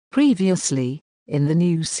Previously, in the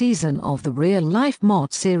new season of the Real Life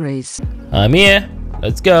Mod series. I'm here.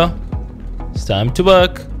 Let's go. It's time to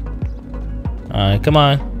work. Alright, come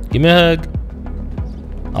on. Give me a hug.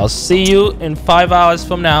 I'll see you in 5 hours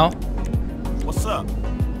from now. What's up?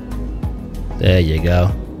 There you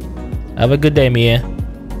go. Have a good day, Mia.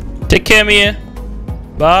 Take care, Mia.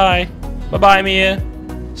 Bye. Bye-bye, Mia.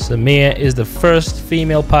 So Mia is the first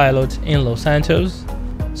female pilot in Los Santos.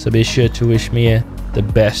 So be sure to wish Mia the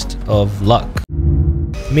best of luck.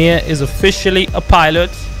 Mia is officially a pilot.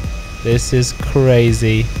 This is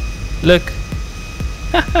crazy. Look.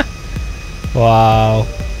 Wow.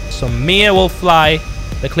 So Mia will fly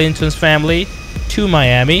the Clintons family to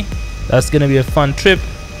Miami. That's gonna be a fun trip.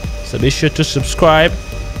 So be sure to subscribe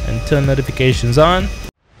and turn notifications on.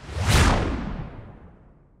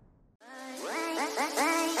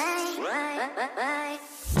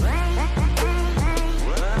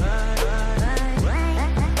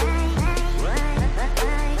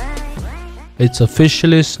 It's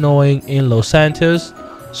officially snowing in Los Santos,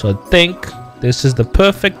 so I think this is the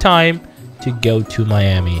perfect time to go to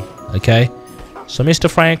Miami. Okay, so Mr.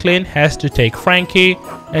 Franklin has to take Frankie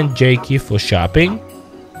and Jakey for shopping.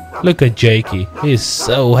 Look at Jakey, he's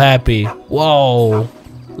so happy. Whoa,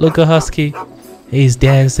 look at Husky, he's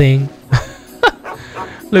dancing.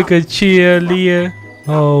 Look at Chia, Leah,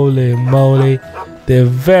 holy moly, they're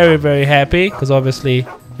very happy because obviously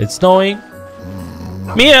it's snowing.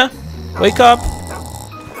 Mia, wake up.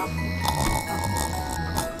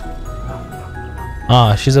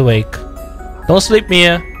 Ah, she's awake. Don't sleep,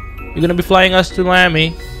 Mia. You're gonna be flying us to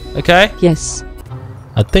Miami, okay? Yes.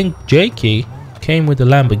 I think Jakey came with the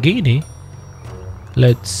Lamborghini.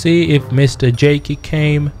 Let's see if Mr. Jakey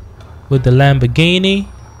came with the Lamborghini.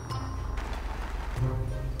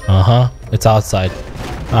 It's outside.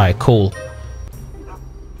 Alright, cool.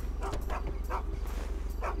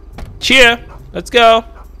 Cheer! Let's go!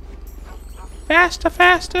 Faster,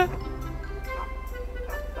 faster!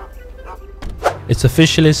 It's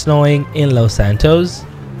officially snowing in Los Santos.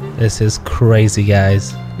 This is crazy,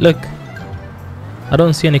 guys. Look, I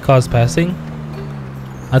don't see any cars passing.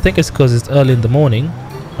 I think it's because it's early in the morning,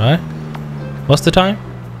 right? What's the time?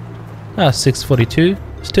 6:42.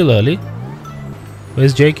 Still early.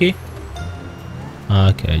 Where's Jakey?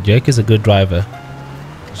 Okay, Jakey's a good driver.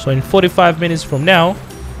 So in 45 minutes from now,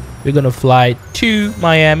 we're gonna fly to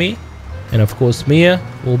Miami. And of course, Mia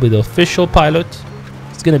will be the official pilot.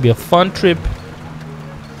 It's gonna be a fun trip.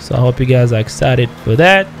 So I hope you guys are excited for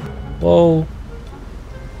that. Whoa.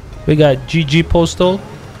 We got GG Postal.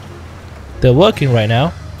 They're working right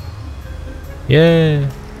now. Yeah.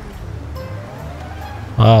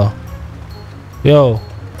 Wow. Yo.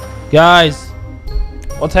 Guys.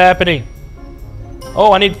 What's happening?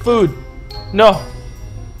 Oh, I need food. No.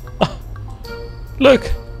 Look.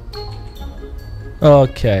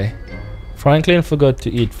 Okay. Franklin forgot to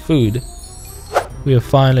eat food. We are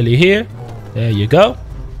finally here. There you go.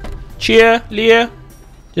 Cheer, Leah.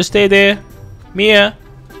 Just stay there. Mia,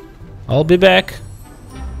 I'll be back.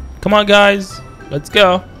 Come on, guys. Let's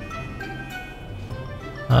go.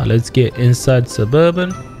 Let's get inside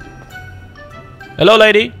Suburban. Hello,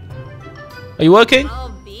 lady. Are you working? I'll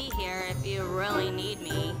be here if you really need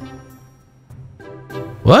me.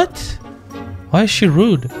 What? Why is she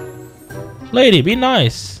rude? Lady, be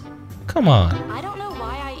nice. Come on. I don't know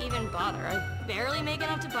why I even bother. I barely make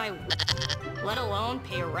enough to buy, let alone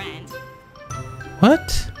pay rent.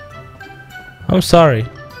 What? I'm sorry.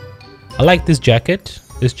 I like this jacket.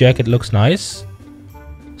 This jacket looks nice.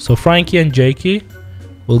 So Frankie and Jakey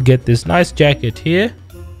will get this nice jacket here.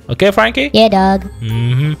 Okay, Frankie? Yeah, dog.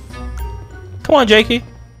 Come on, Jakey.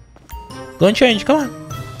 Go and change. Come on.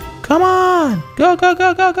 Come on.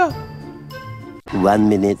 Go. 1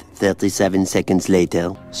 minute, 37 seconds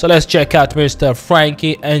later. So let's check out Mr.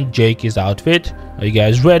 Frankie and Jakey's outfit. Are you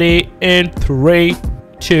guys ready? In 3,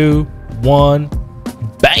 2, 1.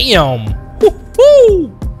 Bam!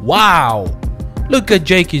 Woo-hoo! Wow! Look at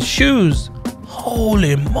Jakey's shoes.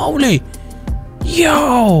 Holy moly!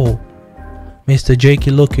 Yo! Mr.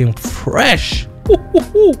 Jakey looking fresh.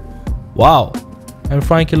 Woo-hoo-hoo! Wow! And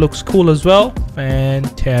Frankie looks cool as well.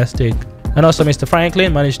 Fantastic. And also Mr.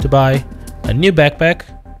 Franklin managed to buy a new backpack.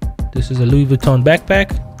 This is a Louis Vuitton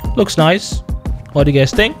backpack. Looks nice. What do you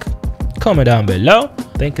guys think? Comment down below.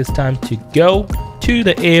 I think it's time to go to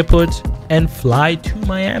the airport and fly to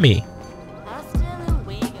Miami. Hasta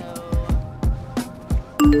luego.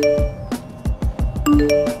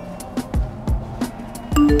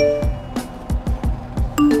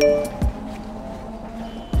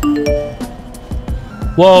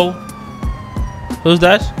 Whoa. Who's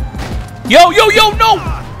that? Yo, no!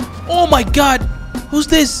 Oh my god! Who's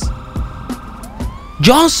this?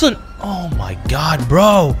 Johnson. Oh my god,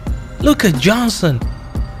 bro. Look at Johnson.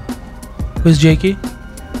 Where's Jakey?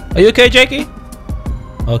 Are you okay, Jakey?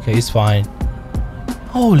 Okay, he's fine.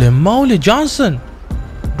 Holy moly, Johnson.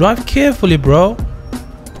 Drive carefully, bro.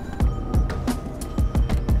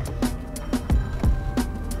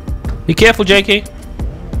 Be careful, Jakey.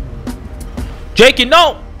 Jakey,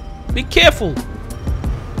 no! Be careful.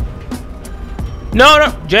 No,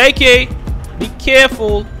 no, Jakey. Be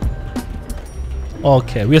careful.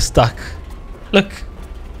 Okay, we're stuck. Look.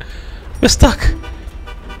 We're stuck.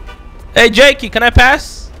 Hey, Jakey, can I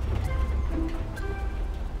pass?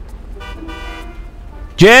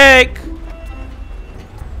 Jake!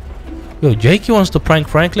 Yo, Jakey wants to prank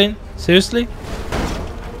Franklin? Seriously?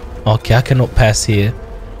 Okay, I cannot pass here.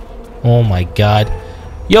 Oh my god.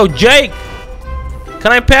 Yo, Jake!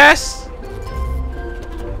 Can I pass?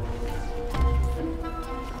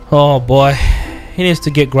 Oh boy. He needs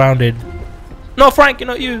to get grounded. No, Frank,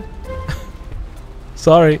 not you.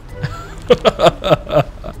 Sorry.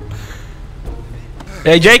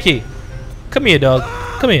 Hey, Jakey. Come here, dog.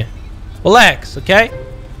 Come here. Relax, okay?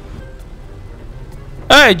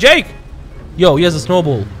 Hey, Jake! Yo, he has a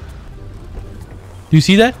snowball. Do you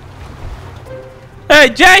see that? Hey,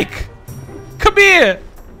 Jake! Come here!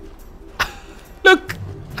 Look!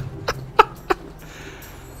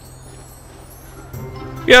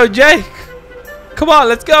 Yo, Jake! Come on,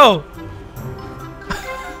 let's go!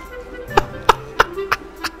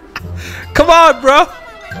 Come on, bro!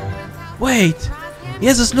 Wait! He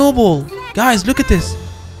has a snowball! Guys, look at this!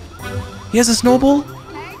 He has a snowball?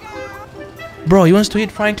 Bro, he wants to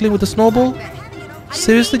hit Franklin with a snowball?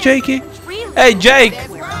 Seriously, Jakey? Hey, Jake!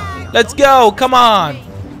 Let's go! Come on!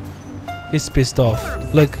 He's pissed off.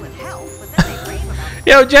 Look.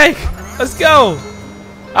 Yo, Jake! Let's go!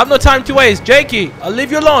 I have no time to waste. Jakey, I'll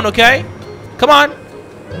leave you alone, okay? Come on!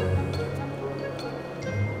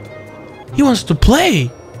 He wants to play!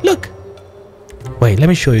 Look! Wait, let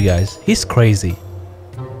me show you guys. He's crazy.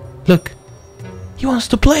 Look. He wants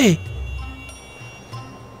to play.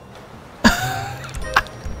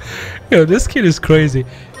 Yo, this kid is crazy.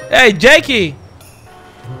 Hey, Jakey!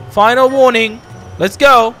 Final warning. Let's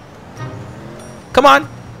go. Come on.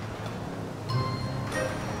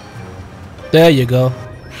 There you go.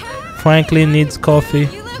 Franklin needs coffee.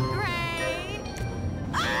 You look great.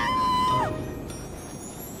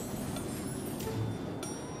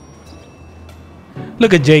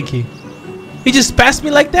 Look at Jakey. He just passed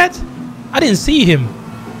me like that? I didn't see him.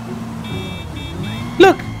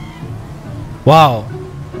 Look. Wow.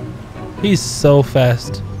 He's so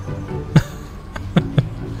fast.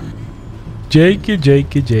 Jakey,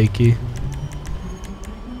 Jakey, Jakey.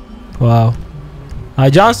 Wow. Hi,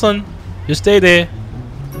 Johnson. You stay there.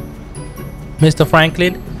 Mr.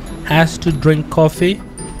 Franklin has to drink coffee.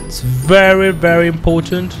 It's very, very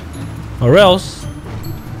important. Or else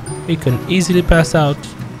he can easily pass out.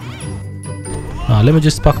 Let me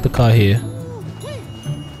just park the car here.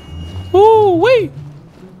 Ooh, wait.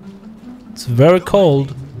 It's very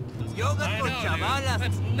cold.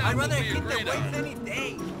 I'd rather hit the weights any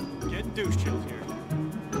day. Get douche chills here.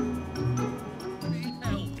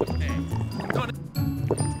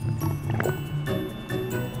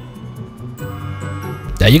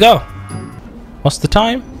 There you go. What's the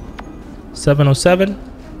time? 7:07.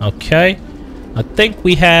 Okay. I think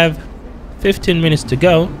we have 15 minutes to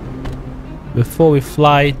go before we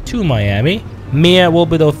fly to Miami. Mia will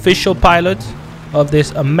be the official pilot of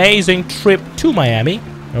this amazing trip to Miami.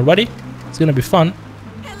 Alrighty? It's gonna be fun.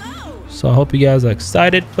 So I hope you guys are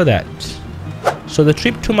excited for that. So the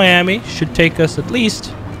trip to Miami should take us at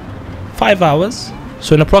least 5 hours.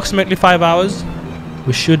 So in approximately 5 hours,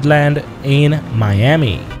 we should land in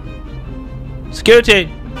Miami.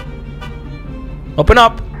 Security! Open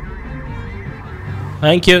up!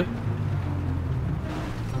 Thank you.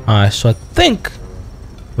 Alright, so I think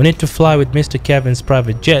we need to fly with Mr. Kevin's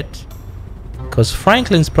private jet, because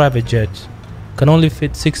Franklin's private jet can only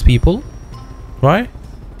fit 6 people, right?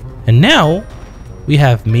 And now we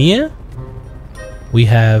have Mia, we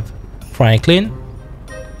have Franklin,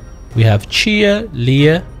 we have Chia,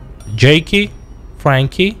 Leah, Jakey,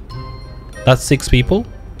 Frankie. That's 6 people.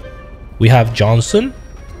 We have Johnson,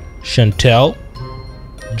 Chantel,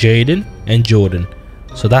 Jaden, and Jordan.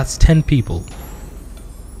 So that's 10 people.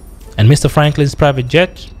 And Mr. Franklin's private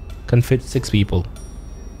jet can fit 6 people.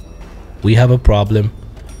 We have a problem.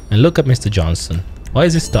 And look at Mr. Johnson. Why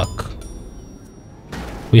is he stuck?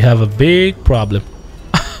 We have a big problem.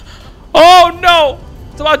 Oh no!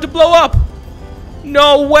 It's about to blow up!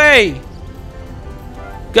 No way!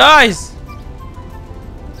 Guys!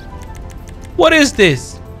 What is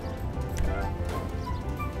this?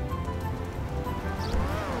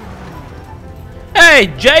 Hey,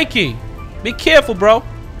 Jakey! Be careful, bro.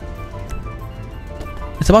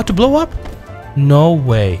 It's about to blow up? No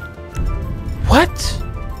way. What?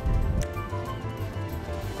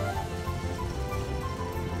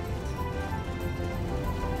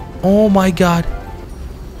 Oh my god.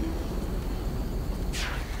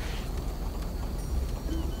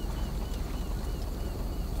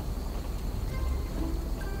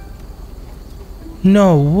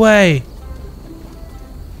 No way.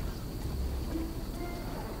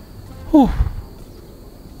 Whew.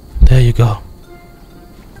 There you go.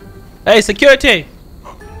 Hey, security!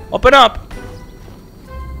 Open up!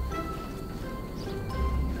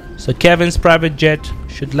 So Kevin's private jet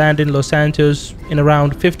should land in Los Santos in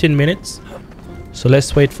around 15 minutes. So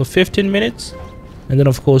let's wait for 15 minutes. And then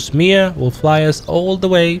of course Mia will fly us all the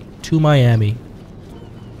way to Miami.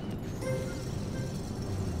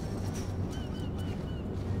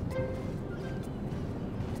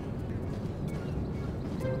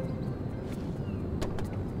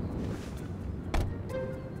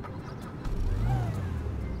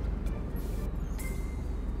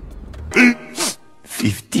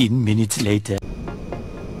 Fifteen minutes later.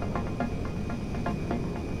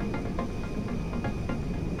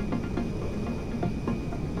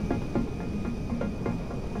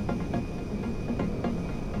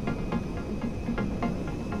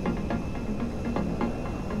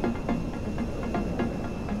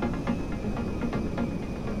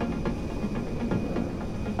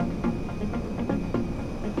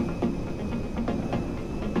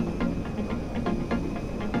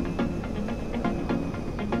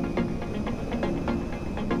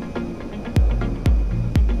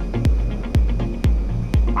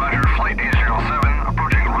 Roger, flight 807,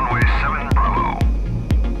 approaching runway 7 Bravo.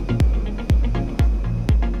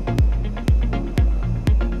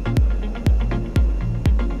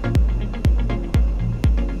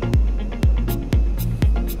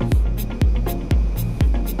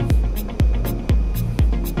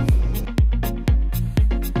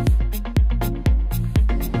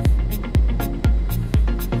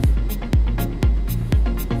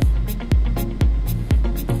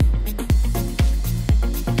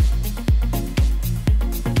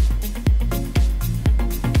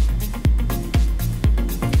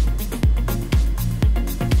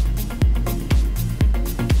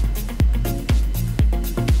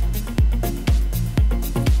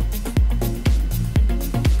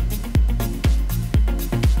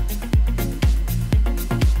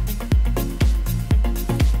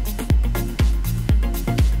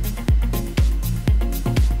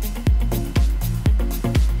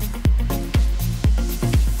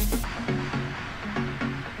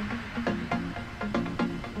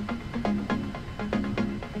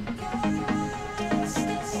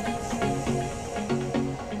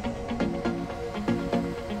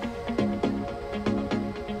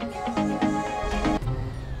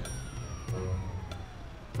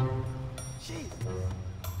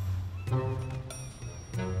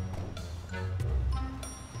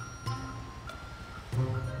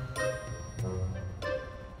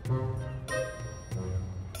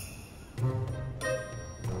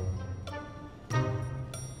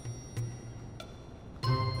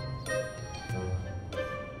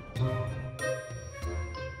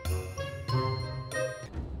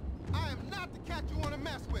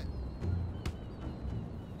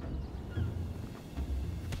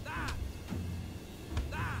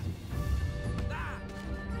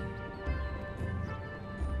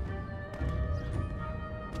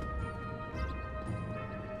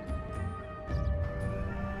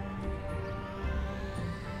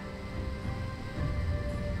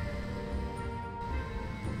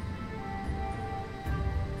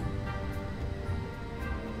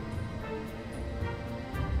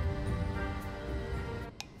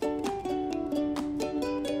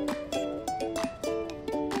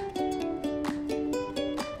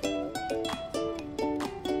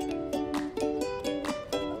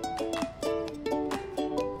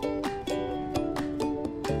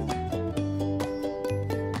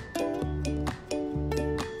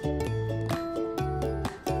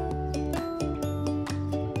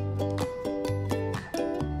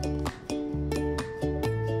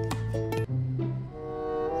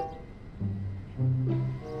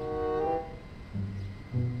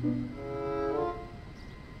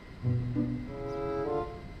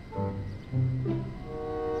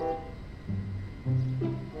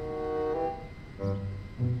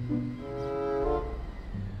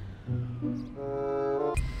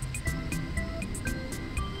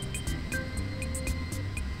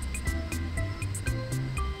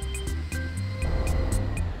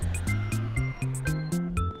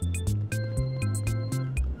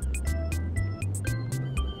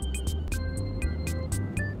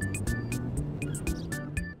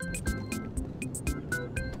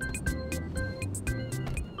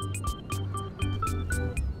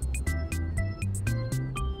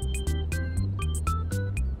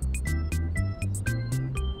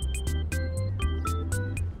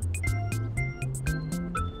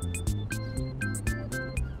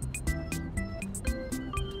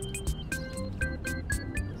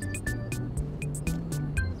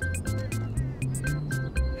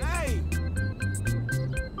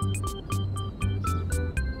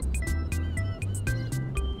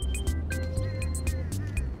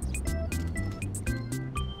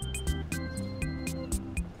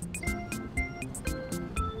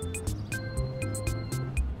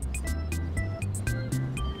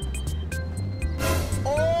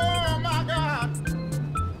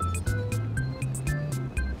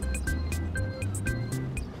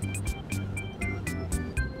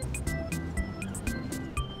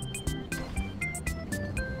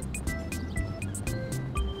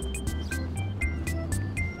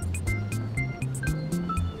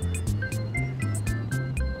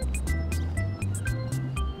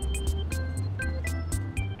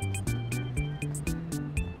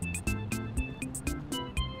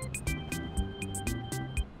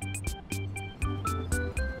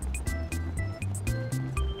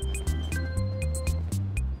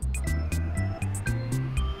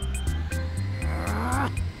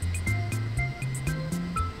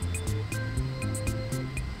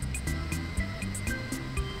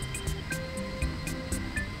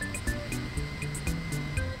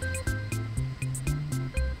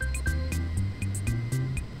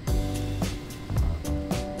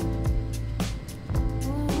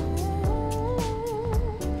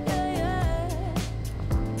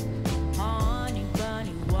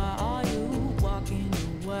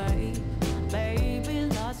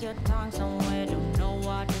 your tongue somewhere.